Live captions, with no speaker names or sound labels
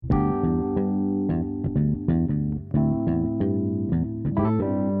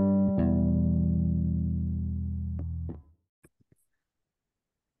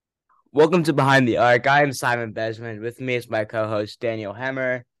Welcome to Behind the Arc. I am Simon Besman. With me is my co-host Daniel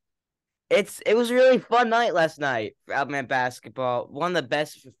Hemmer. It was a really fun night last night for Alabama basketball. One of the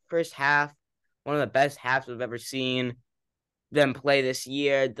best first half, one of the best halves we've ever seen them play this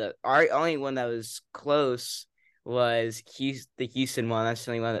year. Our only one that was close was the Houston one. That's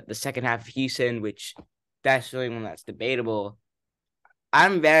the only one the second half of Houston, which that's the only one that's debatable.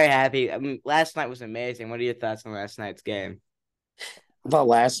 I'm very happy. I mean, last night was amazing. What are your thoughts on last night's game? I thought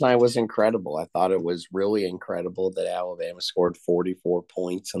last night was incredible. I thought it was really incredible that Alabama scored 44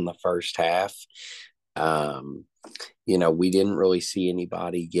 points in the first half. Um, we didn't really see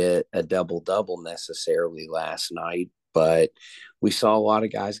anybody get a double double necessarily last night, but we saw a lot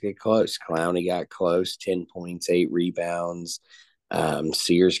of guys get close. Clowney got close, 10 points, 8 rebounds.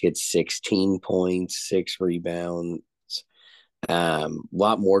 Sears gets 16 points, 6 rebounds. A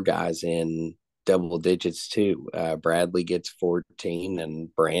lot more guys in double digits too. Bradley gets 14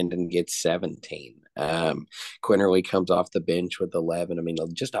 and Brandon gets 17. Quinterly comes off the bench with 11. I mean,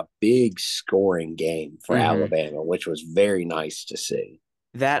 just a big scoring game for Mm-hmm. Alabama, which was very nice to see.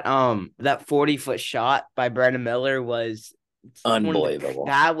 That 40-foot shot by Brandon Miller was one of the Unbelievable.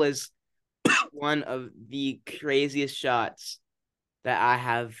 that was one of the craziest shots that I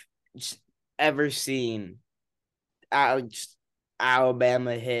have just ever seen. Just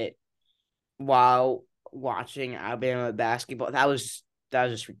Alabama hit while watching Alabama basketball. That was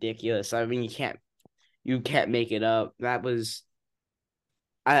just ridiculous. I mean, you can't make it up. That was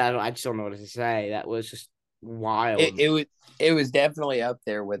I just don't know what to say. That was just It, wild. it was it was definitely up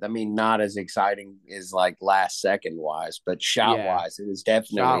there with, I mean, not as exciting as like last second wise, but shot Yeah, wise, it was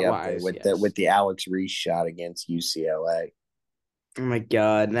definitely shot up there wise, with the yes. with the Alex Reese shot against UCLA. Oh my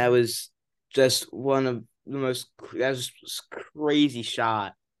god, that was just one of the most that was just crazy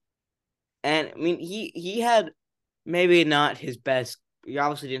shot. And I mean, he had maybe not his best. He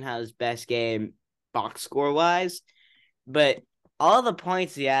obviously didn't have his best game box score wise, but all the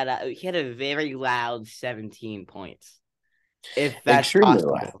points he had a very loud 17 points, if that's Extremely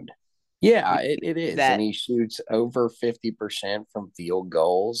possible. loud. Yeah, it is. And That he shoots over 50% from field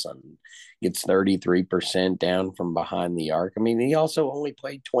goals and gets 33% down from behind the arc. I mean, he also only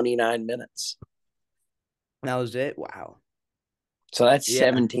played 29 minutes. that was it. Wow. So that's Yeah.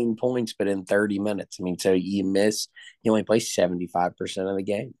 17 points, but in 30 minutes. I mean, so you only play 75% of the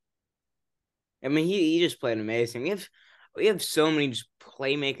game. I mean, he just played amazing. We have so many just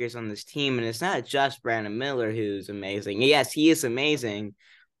playmakers on this team, and it's not just Brandon Miller who's amazing. Yes, he is amazing,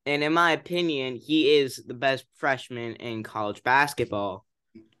 and in my opinion, he is the best freshman in college basketball.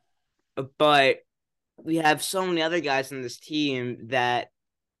 But we have so many other guys on this team that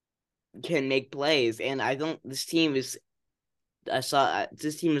can make plays, and I don't. This team is. I saw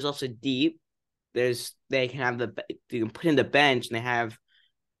this team is also deep. They can have they can put in the bench, and they have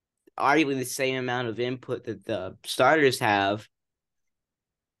arguably the same amount of input that the starters have.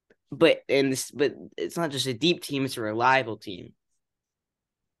 But it's not just a deep team; it's a reliable team.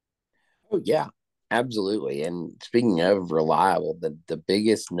 Oh, yeah, absolutely. And speaking of reliable, the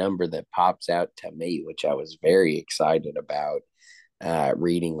biggest number that pops out to me, which I was very excited about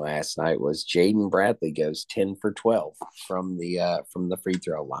reading last night, was Jaden Bradley goes 10 for 12 from the free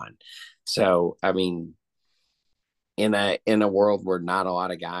throw line. So I mean, in a world where not a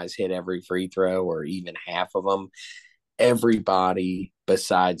lot of guys hit every free throw or even half of them, everybody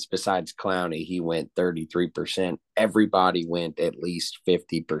besides Clowney, he went 33%. Everybody went at least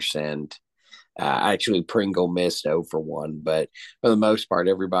 50%. Actually, Pringle missed 0 for 1, but for the most part,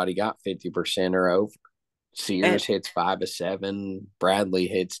 everybody got 50% or over. And Sears hits 5 of 7. Bradley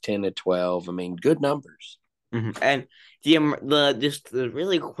hits 10 of 12. I mean, good numbers. and the just the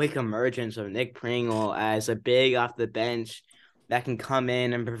really quick emergence of Nick Pringle as a big off the bench that can come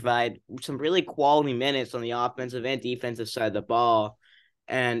in and provide some really quality minutes on the offensive and defensive side of the ball,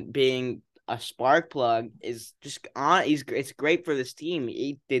 and being a spark plug is just on. It's great for this team.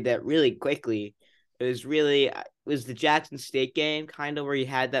 He did that really quickly. It was the Jackson State game kind of where he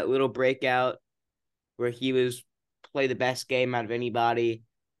had that little breakout where he was play the best game out of anybody.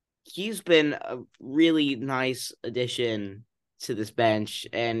 He's been a really nice addition to this bench,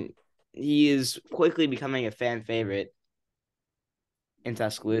 and he is quickly becoming a fan favorite in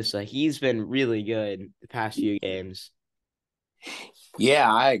Tuscaloosa. He's been really good the past few games.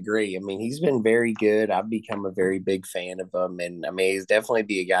 Yeah, I agree. I mean, he's been very good. I've become a very big fan of him. And I mean, he's definitely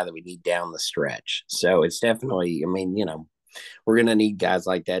be a guy that we need down the stretch. So it's definitely, I mean, we're going to need guys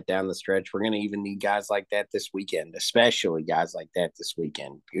like that down the stretch. We're going to even need guys like that this weekend, especially guys like that this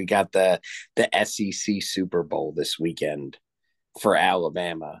weekend. We got the SEC Super Bowl this weekend for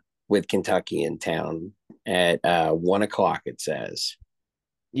Alabama with Kentucky in town at 1 o'clock, it says.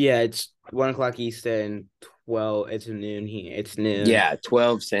 Yeah, it's 1 o'clock Eastern, 12. It's noon here. It's noon. Yeah,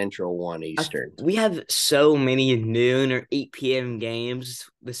 12 Central, 1 Eastern. We have so many noon or 8 p.m. games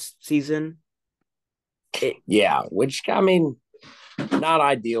this season. It, Yeah, which, I mean, not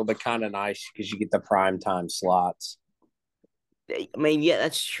ideal, but kind of nice because you get the prime time slots. I mean, yeah,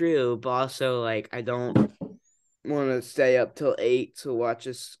 that's true, but also like I don't want to stay up till 8 to watch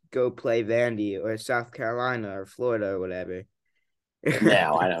us go play Vandy or South Carolina or Florida or whatever.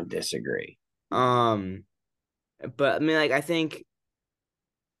 No, I don't disagree. um, but I mean, like I think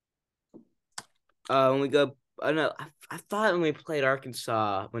when we go, I know I thought when we played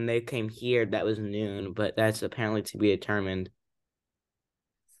Arkansas when they came here that was noon, but that's apparently to be determined.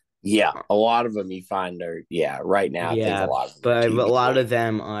 Yeah, a lot of them you find are, yeah, right now I think a Yeah, lot of them are but a TV lot of games.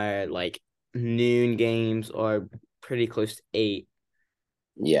 them are like noon games or pretty close to 8.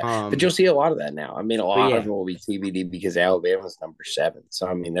 Yeah, but you'll Um, see a lot of that now. I mean, a but lot of yeah, them will be TBD because Alabama's number 7. So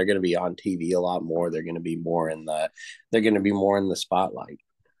I mean, they're going to be on TV a lot more. They're going to be more in the spotlight.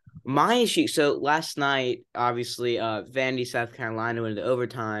 my issue. So last night, obviously, Vandy, South Carolina went into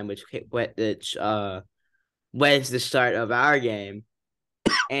overtime, which was the start of our game,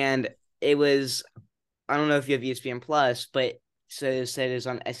 and it was. I don't know if you have ESPN Plus, but so it said it's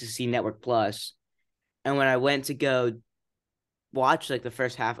on SEC Network Plus. And when I went to go watch like the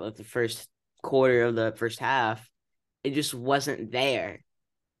first half of the first quarter of the first half, it just wasn't there.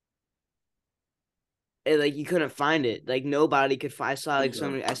 Like you couldn't find it. Like nobody could find.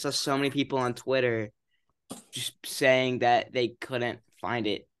 I saw so many people on Twitter just saying that they couldn't find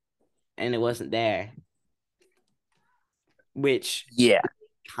it and it wasn't there, which Yeah.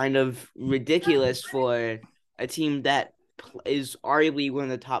 kind of ridiculous for a team that is arguably one of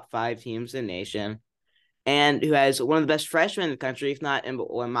the top 5 teams in the nation and who has one of the best freshmen in the country, if not, in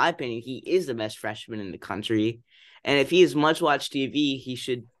my opinion, he is the best freshman in the country. And if he is much watched TV,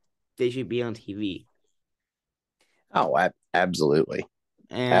 they should be on TV. Oh, absolutely,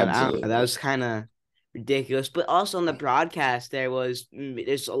 And I don't know, that absolutely. was kind of ridiculous. But also on the broadcast, there's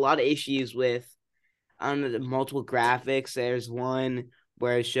a lot of issues with I don't know the multiple graphics. There's one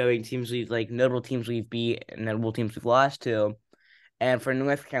where it's showing teams we've like notable teams we've beat and notable teams we've lost to. And for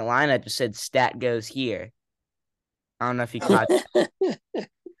North Carolina, it just said stat goes here. I don't know if you caught that.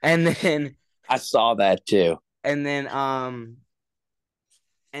 And then I saw that too. and then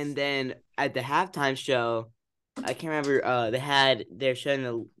and then at the halftime show, I can't remember. They're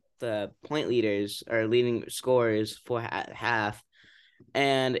showing the point leaders or leading scorers for half,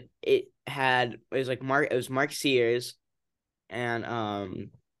 and it was Mark Sears, and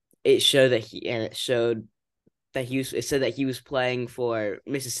it showed that it said that he was playing for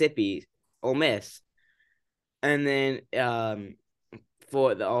Mississippi, Ole Miss, and then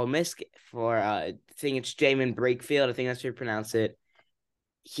for the Ole Miss for I think it's Jamin Brakefield, I think that's how you pronounce it.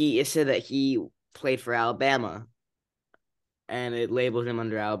 It said that he played for Alabama, and it labeled him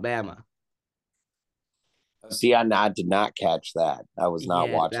under Alabama. See, I did not catch that. I was not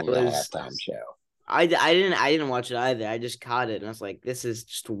Yeah, that watching the was halftime show. I didn't watch it either. I just caught it and I was like, this is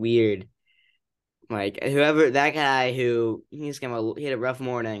just weird. Like whoever that guy who he had a rough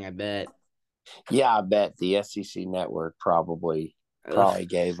morning, I bet. Yeah, I bet the SEC network Ugh. probably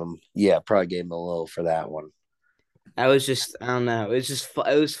gave him a little for that one. I was just I don't know. It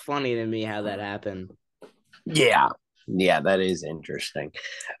was funny to me how that happened. Yeah. Yeah, that is interesting.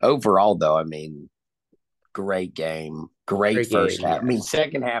 Overall, though, I mean, great game, great Great first game, half. I yeah. mean,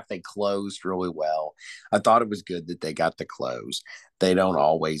 second half they closed really well. I thought it was good that they got the close. They don't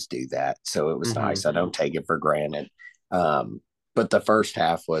always do that, so it was Mm-hmm. nice. I don't take it for granted. Um, but the first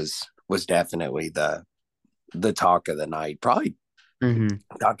half was definitely the talk of the night. Probably Mm-hmm.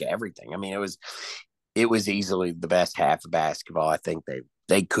 talk of everything. I mean, it was easily the best half of basketball I think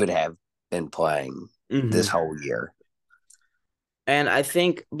they could have been playing this Mm-hmm. whole year. And I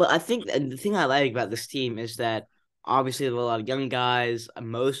think the thing I like about this team is that obviously there are a lot of young guys.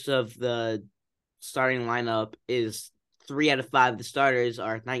 Most of the starting lineup is 3 out of 5 of the starters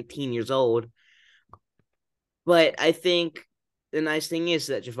are 19 years old. But I think the nice thing is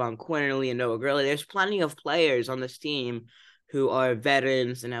that Javon Quinterly and Noah Gurley, there's plenty of players on this team who are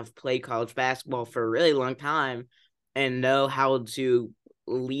veterans and have played college basketball for a really long time and know how to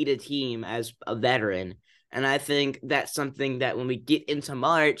lead a team as a veteran. And I think that's something that when we get into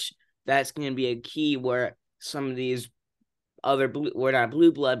March, that's going to be a key where some of these we're not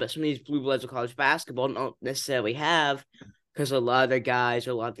blue blood, but some of these blue bloods of college basketball don't necessarily have because a lot of their guys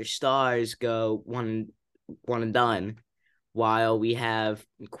or a lot of their stars go one and done. While we have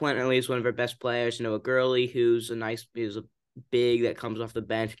Quentin is one of our best players, Noah Gurley, who's a big that comes off the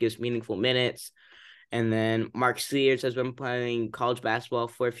bench, gives meaningful minutes, And then Mark Sears has been playing college basketball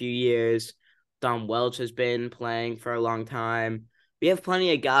for a few years. Don Welch has been playing for a long time. We have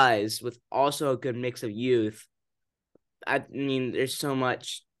plenty of guys with also a good mix of youth. I mean, there's so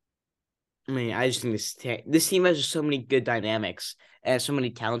much. I mean, I just think this team has just so many good dynamics and so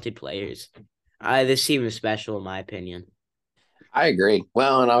many talented players. This team is special in my opinion. I agree.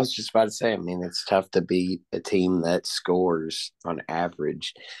 Well, and I was just about to say, I mean, it's tough to beat a team that scores on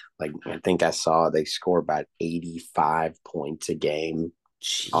average. Like, I think I saw they score about 85 points a game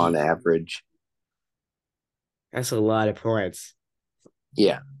on Jeez, average. that's a lot of points.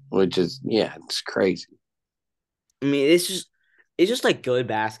 Yeah, which is, yeah, it's crazy. I mean, it's just like good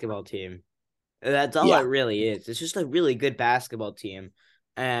basketball team. That's all it Yeah. really is. It's just a really good basketball team.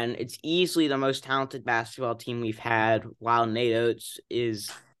 And it's easily the most talented basketball team we've had while Nate Oates is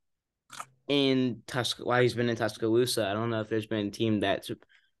while he's been in Tuscaloosa. I don't know if there's been a team that's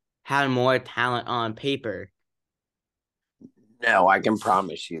had more talent on paper. No, I can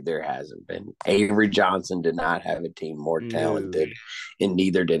promise you there hasn't been. Avery Johnson did not have a team more No. talented, and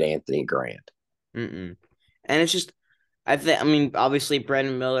neither did Anthony Grant. Mm-mm. And it's just I mean, obviously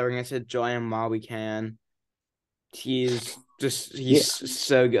Brandon Miller, we're gonna say join him while we can. He's Yeah.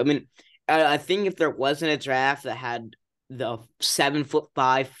 so good. I mean, I think if there wasn't a draft that had the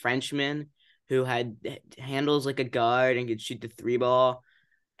 7'5" Frenchman who had handles like a guard and could shoot the three ball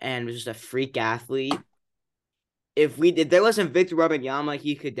and was just a freak athlete, if there wasn't Victor Wembanyama,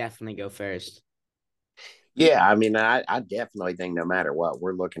 he could definitely go first. Yeah, I mean, I definitely think no matter what,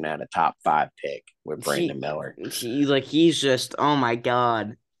 we're looking at a top 5 pick with Brandon He Miller. he's just, oh my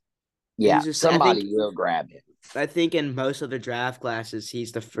god. Yeah, He's just somebody will grab him. I think in most other draft classes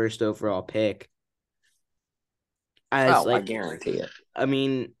he's the first overall pick. As Oh, I like guarantee it. I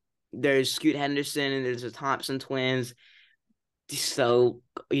mean, there's Scoot Henderson and there's the Thompson twins. So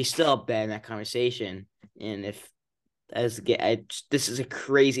he's still up there in that conversation. And if this is a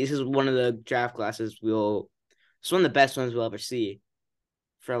crazy, this is one of the draft classes it's one of the best ones we'll ever see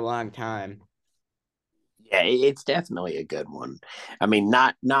for a long time. Yeah, it's definitely a good one. I mean,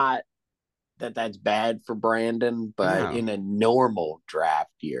 not that that's bad for Brandon, but No, in a normal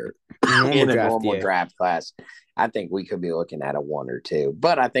draft year, normal in a draft normal year. draft class, I think we could be looking at a 1 or 2.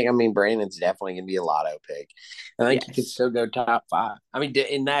 But I think, I mean, Brandon's definitely going to be a lotto pick. I think he could Yes. still go top 5. I mean,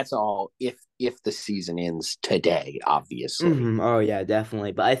 and that's all if the season ends today, obviously. Oh yeah,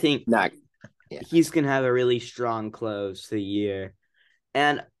 definitely. But I think Not, yeah, he's gonna have a really strong close to the year.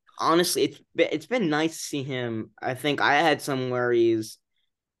 And honestly, it's been nice to see him. I think I had some worries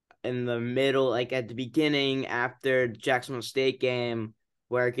in the middle, like at the beginning after Jacksonville State game,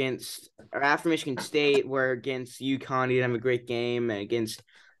 where against or after Michigan State, where against UConn he didn't have a great game, and against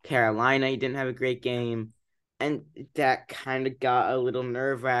Carolina he didn't have a great game, and that kind of got a little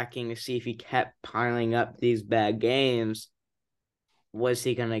nerve wracking to see if he kept piling up these bad games. Was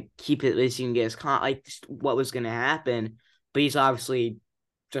he gonna keep it? Was he gonna get his like what was gonna happen? But he's obviously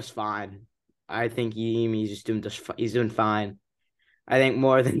just fine. I think he's doing fine. I think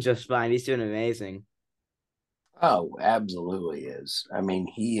more than just fine. He's doing amazing. oh, absolutely is. I mean,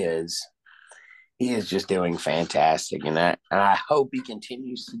 he is just doing fantastic, and I hope he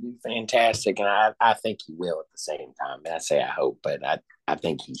continues to do fantastic, and I think he will at the same time. And I say I hope, but I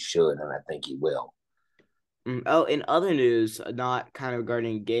think he should, and I think he will. Oh, in other news, not kind of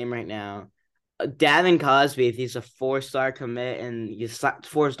regarding game right now, Davin Cosby, if he's a 4-star commit and he's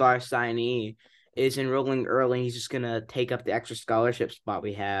 4-star signee, is enrolling early. He's just gonna take up the extra scholarship spot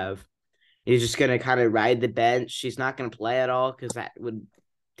we have. He's just gonna kind of ride the bench. He's not gonna play at all because that would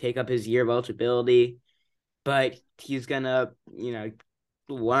take up his year of eligibility. But he's gonna,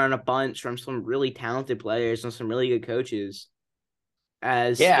 learn a bunch from some really talented players and some really good coaches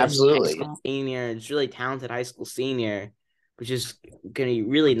as Yeah, this high absolutely. school senior, this really talented high school senior, which is gonna be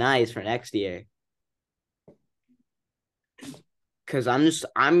really nice for next year. Because I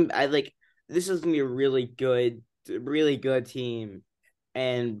like this is gonna be a really good team,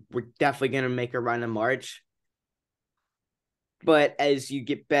 and we're definitely gonna make a run in March. But as you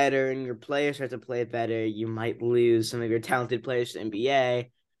get better and your players start to play better, you might lose some of your talented players to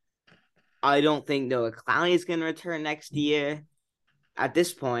NBA. I don't think Noah Clowney is going to return next year. At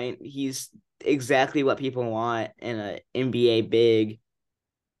this point, he's exactly what people want in an NBA big.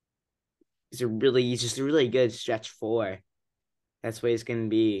 He's just a really good stretch four. That's what he's going to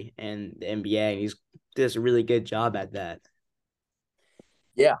be in the NBA, and he's does a really good job at that.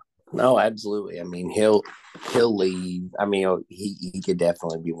 Yeah. No, absolutely. I mean, he'll leave. I mean, he could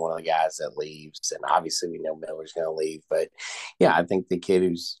definitely be one of the guys that leaves, and obviously we know Miller's going to leave. But yeah, I think the kid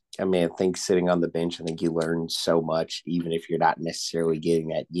who's, I mean, I think sitting on the bench, I think you learn so much, even if you're not necessarily getting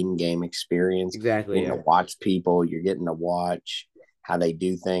that in-game experience. Exactly. You're Yeah. getting to watch people. You're getting to watch how they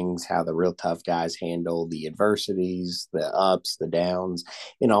do things, how the real tough guys handle the adversities, the ups, the downs,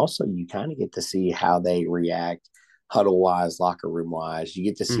 and also you kind of get to see how they react huddle wise, locker room wise. You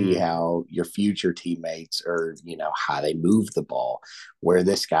get to see Mm-hmm. how your future teammates are, how they move the ball, where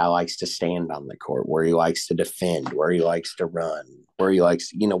this guy likes to stand on the court, where he likes to defend, where he likes to run, where he likes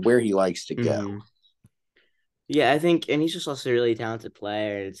to go. Mm-hmm. Yeah, I think, and he's just also a really talented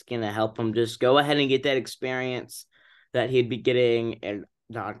player. It's gonna help him just go ahead and get that experience that he'd be getting in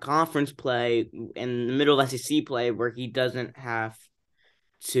non-conference play in the middle of SEC play, where he doesn't have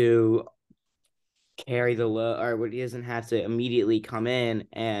to carry the load, or where he doesn't have to immediately come in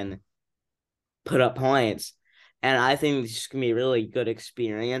and put up points. And I think this is gonna be a really good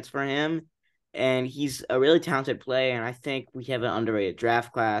experience for him. And he's a really talented player, and I think we have an underrated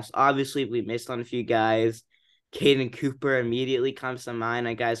draft class. Obviously, we missed on a few guys. Caden Cooper immediately comes to mind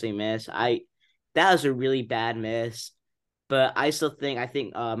on guys we missed. That was a really bad miss, but I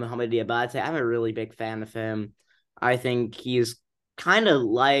think Muhammad Diabate. I'm a really big fan of him. I think kind of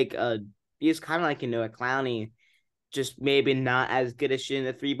like a he's kind of like Noah Clowney, just maybe not as good as shooting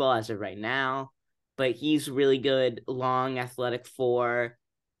the three ball as of right now, but he's really good, long, athletic four.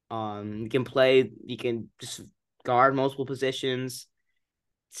 He can play. He can just guard multiple positions.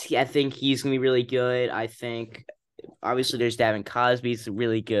 I think he's gonna be really good. I think obviously there's Davin Cosby. He's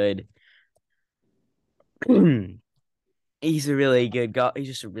really good. He's a really good guard. He's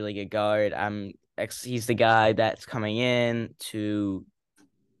just a really good guard. He's the guy that's coming in to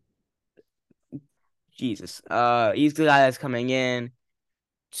Jesus. He's the guy that's coming in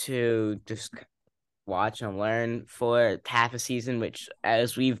to just watch and learn for half a season, which,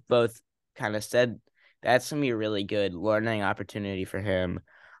 as we've both kind of said, that's gonna be a really good learning opportunity for him.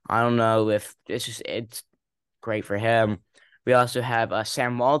 I don't know if it's great for him. We also have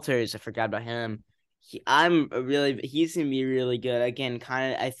Sam Walters. I forgot about him. He's gonna be really good again.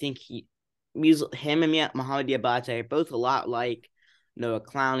 Kind of, I think him and Mohamed Diabate are both a lot like Noah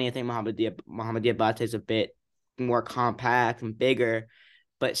Clowney. I think Mohamed Diabate is a bit more compact and bigger,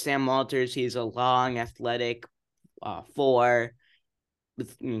 but Sam Walters, he's a long, athletic four. He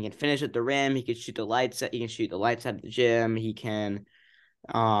can finish at the rim. He can shoot the lights. He can shoot the lights out of the gym.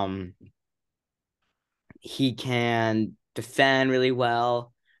 Um he can defend really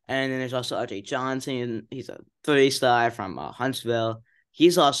well. And then there's also RJ Johnson. He's a 3-star from Huntsville.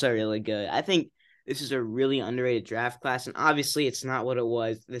 He's also really good. I think this is a really underrated draft class, and obviously it's not what it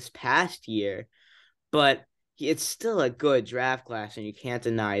was this past year, but it's still a good draft class, and you can't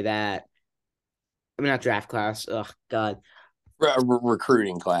deny that. I mean, not draft class. Oh God,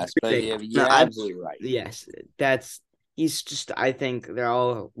 Recruiting class, but yeah, no, you're I absolutely right. yes, that's he's just. I think they're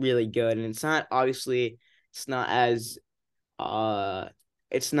all really good, and it's not as uh,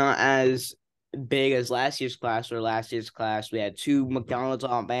 it's not as big as last year's class. Or last year's class, we had two McDonald's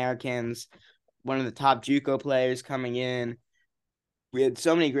All Americans, one of the top JUCO players coming in. We had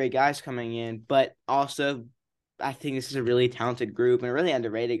so many great guys coming in, but also I think this is a really talented group and a really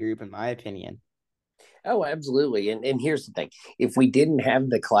underrated group, in my opinion. Oh, absolutely. And here's the thing. If we didn't have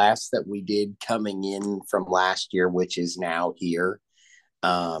the class that we did coming in from last year, which is now here,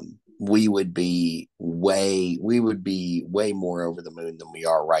 we would be way more over the moon than we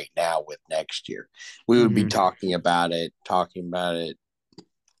are right now with next year. We would be Mm-hmm. talking about it,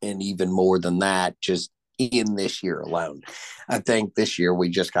 and even more than that, just in this year alone. I think this year we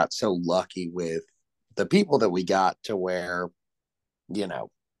just got so lucky with the people that we got to where, you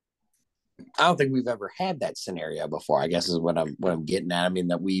know, I don't think we've ever had that scenario before. I guess is what I'm getting at. I mean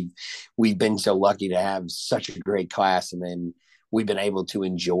that we've been so lucky to have such a great class, and then we've been able to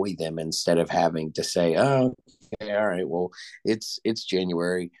enjoy them instead of having to say, "Oh, okay, all right, well, it's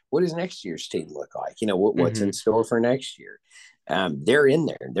January. What does next year's team look like? What's in Mm-hmm. store for next year?" They're in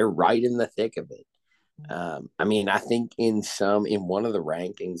there. They're right in the thick of it. I mean, I think in one of the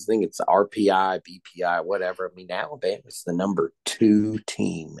rankings, I think it's RPI, BPI, whatever. I mean, Alabama's the number 2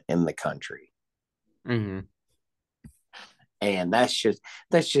 team in the country, Mm-hmm. and that's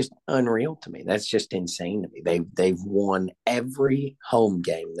just unreal to me. That's just insane to me. They've won every home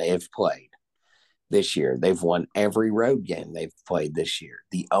game they have played this year. They've won every road game they've played this year.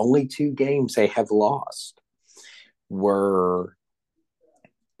 The only 2 games they have lost were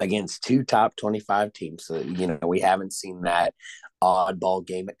against 2 top 25 teams. So, we haven't seen that oddball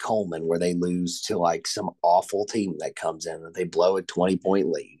game at Coleman where they lose to like some awful team that comes in that they blow a 20-point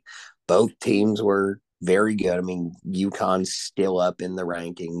lead. Both teams were very good. I mean, UConn's still up in the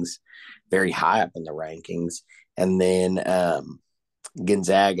rankings, very high up in the rankings. And then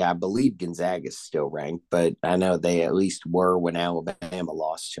Gonzaga, I believe Gonzaga is still ranked, but I know they at least were when Alabama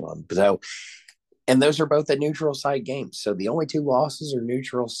lost to them. So, and those are both at neutral site games. So the only two losses are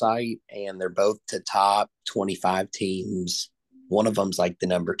neutral site, and they're both to top 25 teams. One of them's like the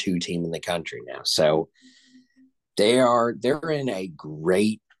number 2 team in the country now. So they're in a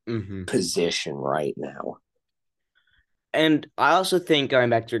great Mm-hmm. position right now. And I also think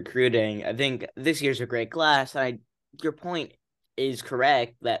going back to recruiting, I think this year's a great class. Your point is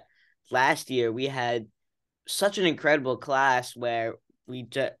correct that last year we had such an incredible class where I'm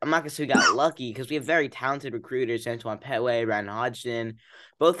not gonna say we got lucky because we have very talented recruiters, Antoine Petway, Ryan Hodgson,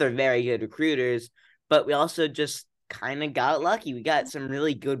 both are very good recruiters, but we also just kind of got lucky. We got some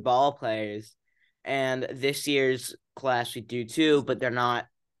really good ball players, and this year's class we do too, but they're not.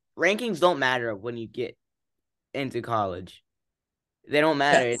 Rankings don't matter when you get into college. They don't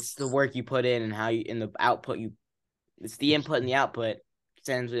matter. It's the work you put in and how you in the output you. It's the input and the output.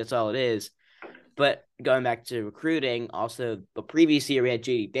 Essentially, that's all it is. But going back to recruiting, also the previous year we had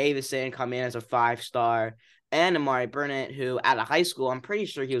J.D. Davison come in as a 5-star, and Amari Burnett, who out of high school, I'm pretty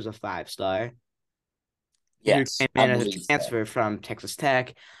sure he was a 5-star, who Yes, came I in as a believe so. transfer from Texas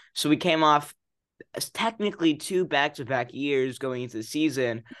Tech. So we came off as technically 2 back-to-back years going into the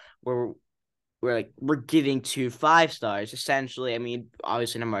season where we're giving 2 5-stars essentially. I mean,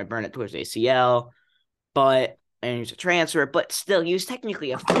 obviously Amari Burnett towards ACL, but and he's a transfer, but still he was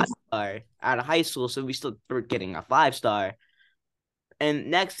technically a 5-star out of high school, so we still were getting a 5-star.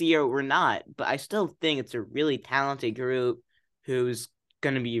 And next year we're not, but I still think it's a really talented group who's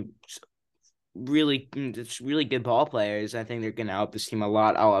going to be really good ball players. I think they're going to help this team a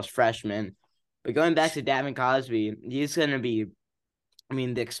lot, all as freshmen. But going back to Davin Cosby, he's going to be, I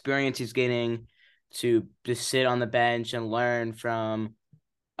mean, the experience he's getting to just sit on the bench and learn from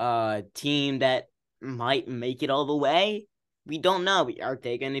a team that might make it all the way. We don't know. Are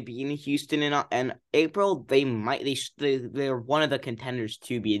they going to be in Houston in April? They might. They're one of the contenders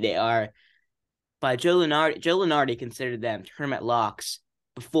to be. They are. But Joe Lunardi. Joe Lunardi considered them tournament locks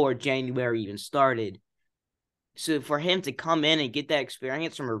before January even started. So for him to come in and get that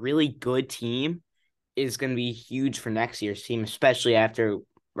experience from a really good team is going to be huge for next year's team, especially after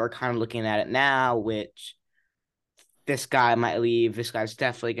we're kind of looking at it now, which this guy might leave. This guy's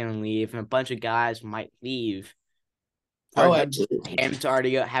definitely going to leave, and a bunch of guys might leave. For Oh, just absolutely. him to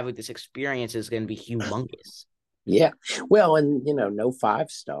already having this experience is going to be humongous. Yeah. Well, and no 5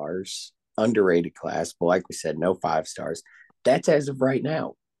 stars, underrated class, but like we said, no 5 stars. That's as of right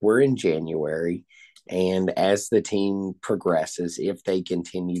now. We're in January. And as the team progresses, if they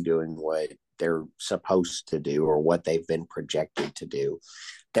continue doing what they're supposed to do or what they've been projected to do,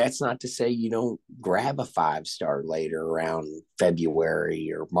 that's not to say you don't grab a 5 star later around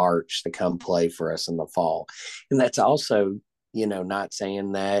February or March to come play for us in the fall. And that's also not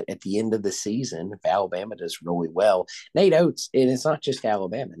saying that at the end of the season, if Alabama does really well, Nate Oates, and it's not just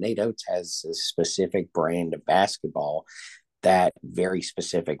Alabama, Nate Oates has a specific brand of basketball that very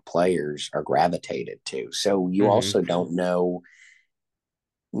specific players are gravitated to. So you Mm-hmm. also don't know,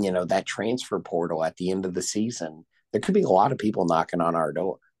 that transfer portal at the end of the season. There could be a lot of people knocking on our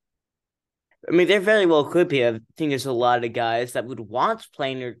door. I mean, there very well could be. I think there's a lot of guys that would want to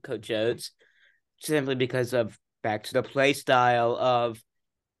play under Coach Oates simply because of back to the play style of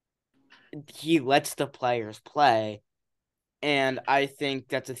he lets the players play. And I think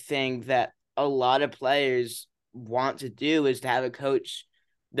that's a thing that a lot of players want to do is to have a coach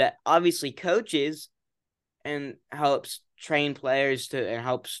that obviously coaches and helps train players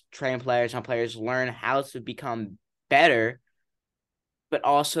and players learn how to become better, but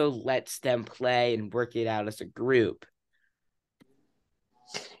also lets them play and work it out as a group.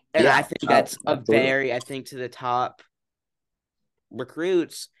 And I Yeah, think that's absolutely. I think to the top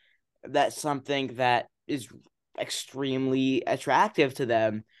recruits, that's something that is extremely attractive to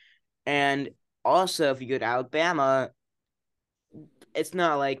them. And also, if you go to Alabama, it's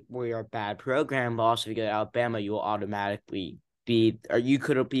not like we're a bad program, but also if you go to Alabama, you will automatically be, or you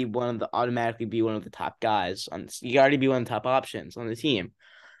could be automatically be one of the top guys on. You already be one of the top options on the team.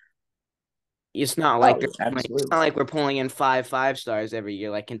 It's not like Oh, it's absolutely. not like we're pulling in 5 5 stars every year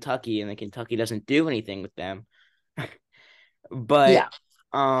like Kentucky, and the Kentucky doesn't do anything with them. But Yeah.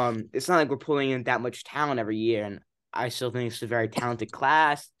 it's not like we're pulling in that much talent every year, and I still think it's a very talented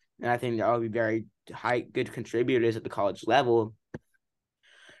class, and I think they'll all be very good contributors at the college level.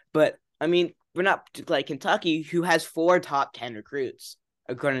 But I mean, we're not like Kentucky, who has 4 top 10 recruits,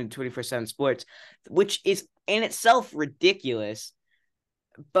 according to 24/7 Sports, which is in itself ridiculous.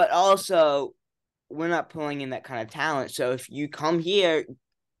 But also, we're not pulling in that kind of talent. So if you come here,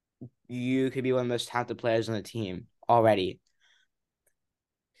 you could be one of the most talented players on the team already.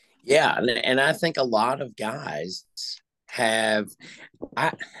 Yeah, and I think a lot of guys have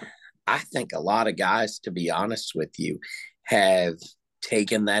I I think a lot of guys, to be honest with you, have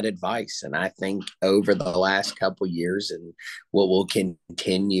taken that advice. And I think over the last couple years and what will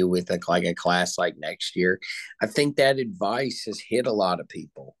continue with like a class like next year, I think that advice has hit a lot of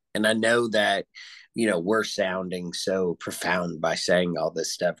people. And I know that, we're sounding so profound by saying all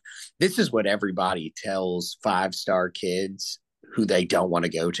this stuff. This is what everybody tells 5-star kids who they don't want to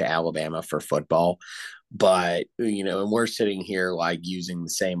go to Alabama for football. But, and we're sitting here like using the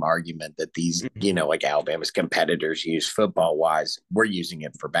same argument that these, Mm-hmm. like Alabama's competitors use football wise. We're using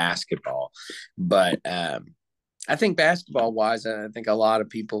it for basketball. But I think basketball wise, I think a lot of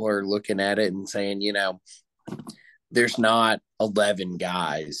people are looking at it and saying, there's not 11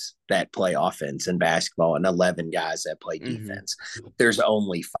 guys that play offense in basketball and 11 guys that play Mm-hmm. defense. There's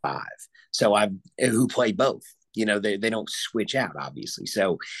only 5. So who play both. They don't switch out, obviously.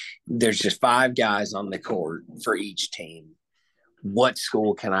 So there's just 5 guys on the court for each team. What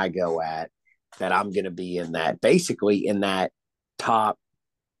school can I go at that I'm going to be in that, basically in that top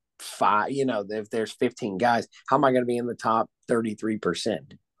 5? If there's 15 guys, how am I going to be in the top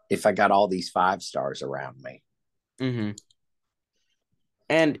 33% if I got all these 5-stars around me? Mm-hmm.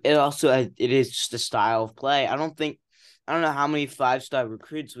 And it also it is just a style of play. I don't know how many 5-star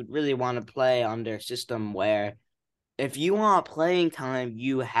recruits would really want to play on their system where if you want playing time,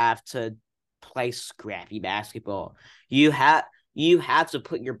 you have to play scrappy basketball. You have to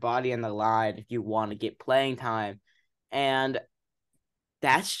put your body on the line if you want to get playing time. And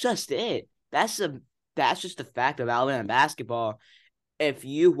that's just it. That's just the fact of Alabama basketball. If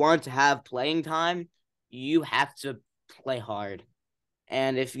you want to have playing time, you have to play hard.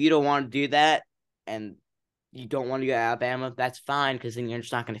 And if you don't want to do that and you don't want to go to Alabama, that's fine because then you're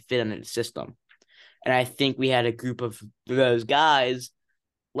just not going to fit into the system. And I think we had a group of those guys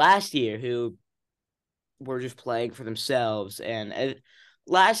last year who were just playing for themselves. And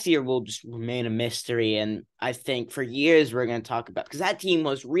last year will just remain a mystery. And I think for years we're going to talk about because that team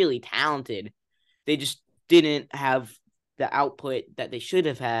was really talented. They just didn't have the output that they should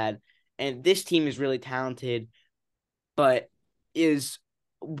have had. And this team is really talented, but is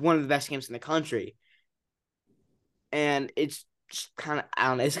one of the best teams in the country. And it's just kind of, I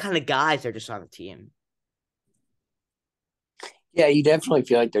don't know, it's kind of guys that are just on the team. Yeah, you definitely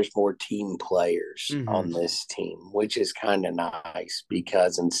feel like there's more team players Mm-hmm. on this team, which is kind of nice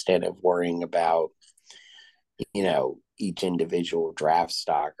because instead of worrying about, each individual draft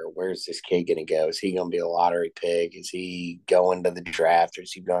stock or where's this kid going to go? Is he going to be a lottery pick? Is he going to the draft or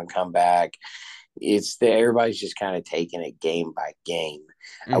is he going to come back? Everybody's just kind of taking it game by game.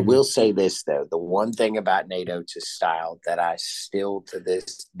 I Mm-hmm. will say this though, the one thing about Nate Oates' style that I still to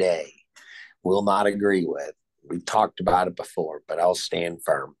this day will not agree with. We talked about it before, but I'll stand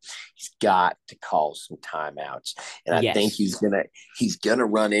firm. He's got to call some timeouts, and I think Yes. he's gonna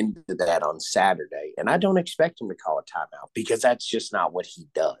run into that on Saturday. And I don't expect him to call a timeout because that's just not what he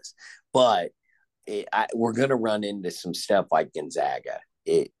does. But we're gonna run into some stuff like Gonzaga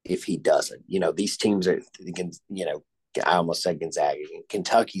if he doesn't. These teams are, I almost said Gonzaga.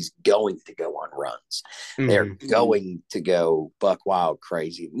 Kentucky's going to go on runs. They're Mm-hmm. going to go buck wild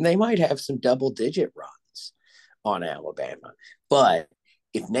crazy. And they might have some double digit runs on Alabama. But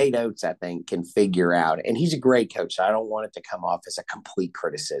if Nate Oates, I think, can figure out, and he's a great coach, so I don't want it to come off as a complete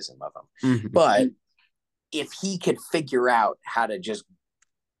criticism of him. Mm-hmm. But if he could figure out how to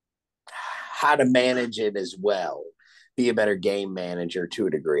manage it as well, be a better game manager to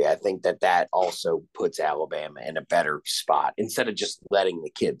a degree, I think that also puts Alabama in a better spot instead of just letting the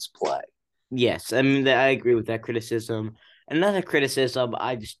kids play. Yes, I mean I agree with that criticism. Another criticism,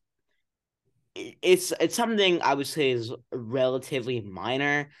 it's something I would say is relatively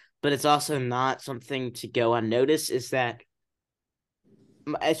minor, but it's also not something to go unnoticed. Is that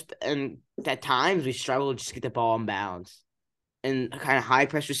and at times we struggle to just get the ball in bounds in kind of high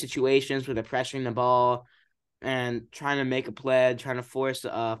pressure situations where they're pressuring the ball and trying to make a play, trying to force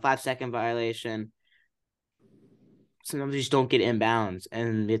a 5-second violation. Sometimes we just don't get inbounds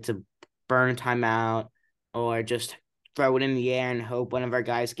and it's a burn timeout or just throw it in the air and hope one of our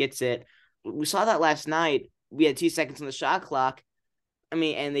guys gets it. We saw that last night. We had 2 seconds on the shot clock. I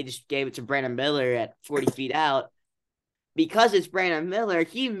mean, and they just gave it to Brandon Miller at 40 feet out. Because it's Brandon Miller,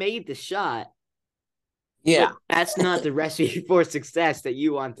 he made the shot, but Yeah. that's not the recipe for success that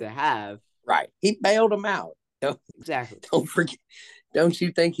you want to have. Right. He bailed him out. Don't, Exactly. don't forget. Don't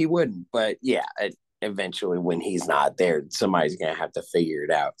you think he wouldn't? But yeah, eventually when he's not there, somebody's going to have to figure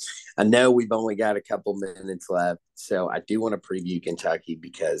it out. I know we've only got a couple minutes left, so I do want to preview Kentucky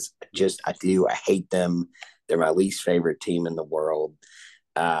because Yes. I hate them. They're my least favorite team in the world.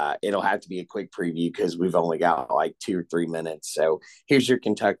 It'll have to be a quick preview because we've only got like 2 or 3 minutes. So here's your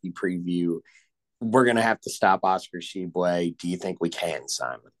Kentucky preview. We're going to have to stop Oscar Sheboy. Do you think we can,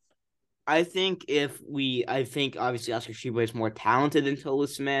 Simon? I think obviously Oscar Sheba is more talented than Tolu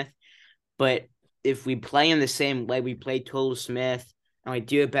Smith, but if we play him the same way we played Tolu Smith and we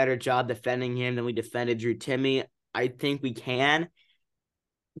do a better job defending him than we defended Drew Timmy, I think we can.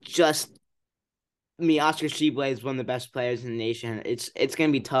 Just Oscar Sheba is one of the best players in the nation. It's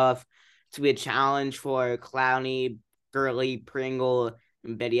gonna be tough. It's gonna be a challenge for Clowney, Gurley, Pringle,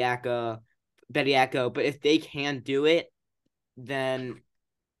 and Bediako. But if they can do it, then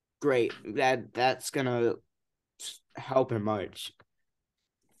great. That's gonna help him much.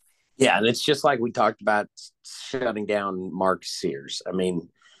 Yeah, and it's just like we talked about shutting down Mark Sears. I mean,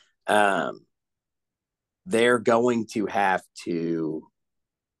 um, they're going to have to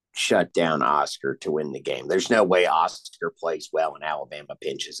shut down Oscar to win the game. There's no way Oscar plays well and Alabama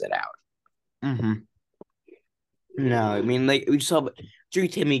pinches it out. Mm-hmm. No, I mean, like we saw, Drew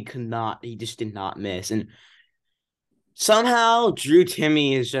Timmy could not. He just did not miss, and somehow Drew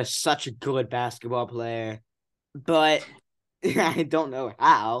Timmy is just such a good basketball player. But I don't know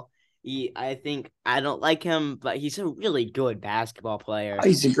how. I think I don't like him, but he's a really good basketball player. Oh,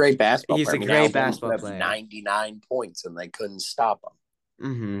 he's a great basketball He's player. a I mean, great Alabama put basketball up player. 99 points and they couldn't stop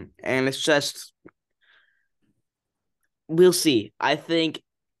him. And it's just we'll see. I think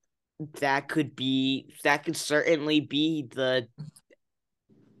that could certainly be the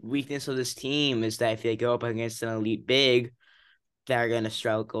weakness of this team is that if they go up against an elite big, they're gonna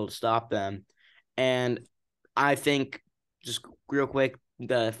struggle to stop them. And I think just real quick,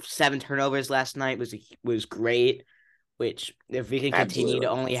 the 7 turnovers last night was great. Which if we can continue to Absolutely.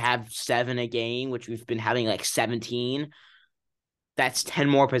 only have 7 a game, which we've been having like 17, that's 10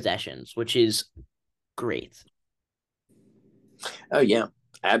 more possessions, which is great. Oh, yeah,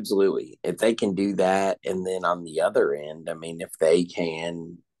 absolutely. If they can do that, and then on the other end, I mean, if they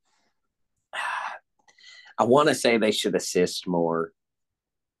can, I want to say they should assist more,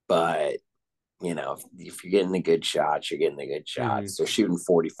 but if you're getting the good shots, you're getting the good Mm-hmm. shots. They're shooting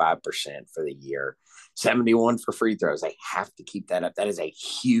 45% for the year, 71 for free throws. They have to keep that up. That is a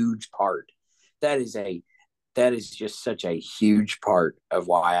huge part. That is a that is just such a huge part of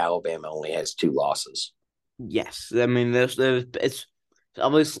why Alabama only has 2 losses. Yes, I mean it's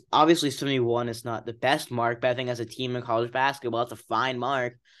obviously 71 is not the best mark, but I think as a team in college basketball, it's a fine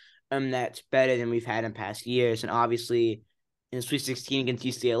mark. That's better than we've had in past years, and obviously in the Sweet 16 against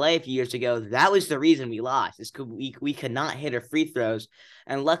UCLA a few years ago, that was the reason we lost. We could not hit our free throws,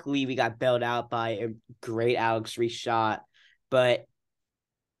 and luckily we got bailed out by a great Alex Reese shot, but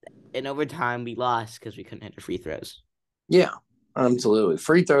in overtime we lost because we couldn't hit our free throws. Yeah, absolutely.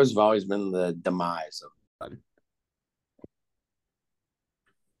 Free throws have always been the demise of.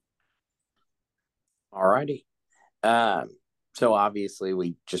 All righty. So obviously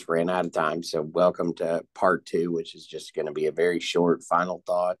we just ran out of time. So welcome to part 2, which is just going to be a very short final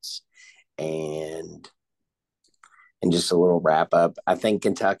thoughts and just a little wrap up. I think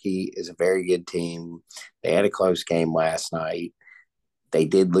Kentucky is a very good team. They had a close game last night. They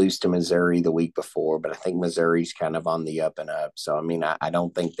did lose to Missouri the week before, but I think Missouri's kind of on the up and up. So I mean, I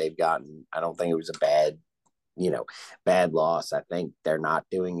don't think I don't think it was a bad loss. I think they're not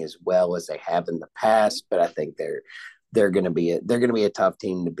doing as well as they have in the past, but I think they're going to be a tough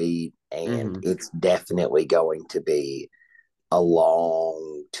team to beat, and Mm-hmm. it's definitely going to be a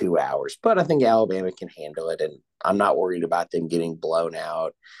long 2 hours. But I think Alabama can handle it, and I'm not worried about them getting blown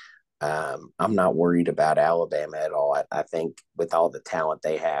out. I'm not worried about Alabama at all. I think with all the talent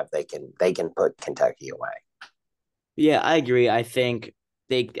they have, they can put Kentucky away. Yeah, I agree. I think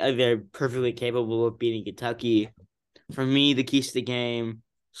they're perfectly capable of beating Kentucky. For me, the keys to the game: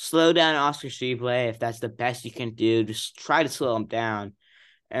 slow down Oscar Tshiebwe if that's the best you can do. Just try to slow him down,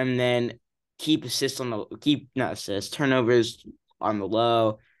 and then keep not assists turnovers on the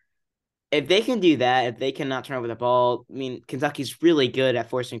low. If they can do that, if they cannot turn over the ball, I mean, Kentucky's really good at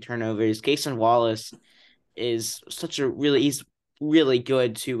forcing turnovers. Cason Wallace is he's really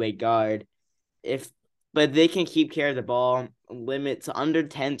good 2-way guard. If but they can keep care of the ball, limit to under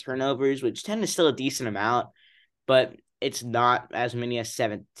 10 turnovers, which 10 is still a decent amount, but it's not as many as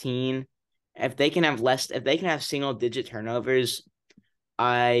 17. If they can have single digit turnovers,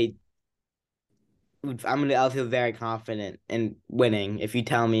 I I'll feel very confident in winning if you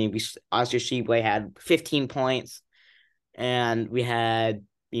tell me Oscar Tshiebwe had 15 points and we had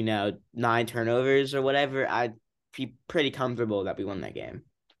 9 turnovers or whatever. I'd be pretty comfortable that we won that game.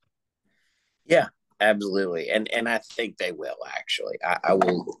 Yeah, absolutely. And I think they will actually. I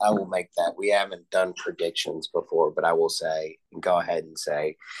will make that. We haven't done predictions before, but I will say go ahead and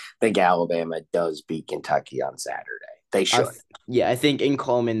say I think Alabama does beat Kentucky on Saturday. They I should. yeah, I think in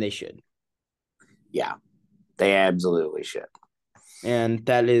Coleman they should, Yeah, they absolutely should. and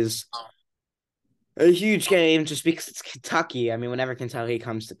that is a huge game just because it's Kentucky. I mean, whenever Kentucky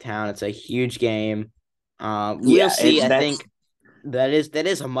comes to town, it's a huge game. We'll Yeah, see. I that's think that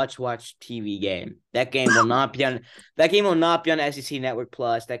is a much watched TV game. That game will not be on. That game will not be on SEC Network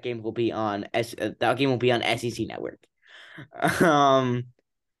Plus. That game will be on that game will be on SEC Network. Um,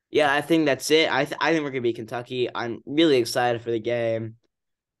 yeah, I think that's it. I think we're gonna beat Kentucky. I'm really excited for the game.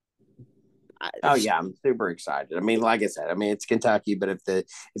 Oh It's yeah, I'm super excited. I mean, like I said, I mean it's Kentucky, but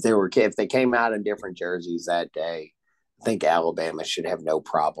if they came out in different jerseys that day, I think Alabama should have no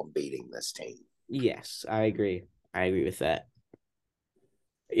problem beating this team. Yes, I agree. I agree with that.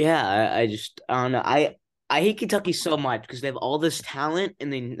 Yeah, I don't know. I hate Kentucky so much because they have all this talent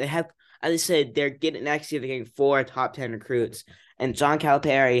and they have, as I said, they're getting next year they're getting 4 top 10 recruits, and John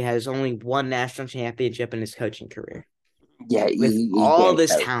Calipari has only one national championship in his coaching career Yeah, with he all can't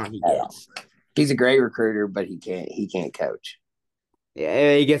this coach talent he at all. gets. He's a great recruiter, but he can't coach.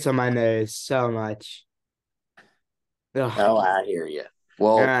 Yeah, he gets on my nerves so much. Ugh. Oh, I hear you. All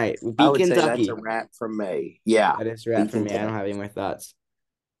Well, right, we I beat would say that's a Kentucky. wrap from me. Yeah, That is a wrap beat for me. I don't Kentucky. have any more thoughts.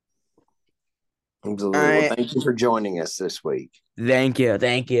 All Absolutely. Well, right, thank you for joining us this week. thank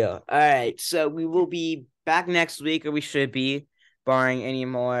you. All right, so we will be back next week, or we should be, barring any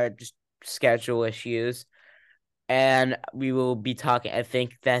more just schedule issues. And we will be talking. I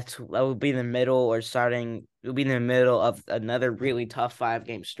think that will be in the middle or starting. We'll be in the middle of another really tough 5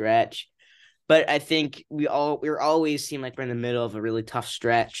 game stretch. But I think we're always seem like we're in the middle of a really tough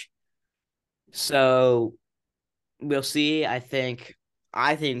stretch. So we'll see. I think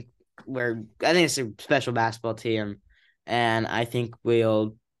I think it's a special basketball team, and I think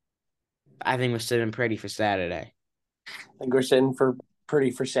we're sitting pretty for Saturday. I think we're sitting for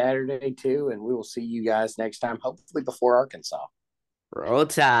pretty for Saturday too, and we will see you guys next time, hopefully before Arkansas. Roll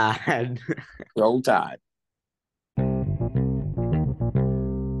Tide. Roll Tide.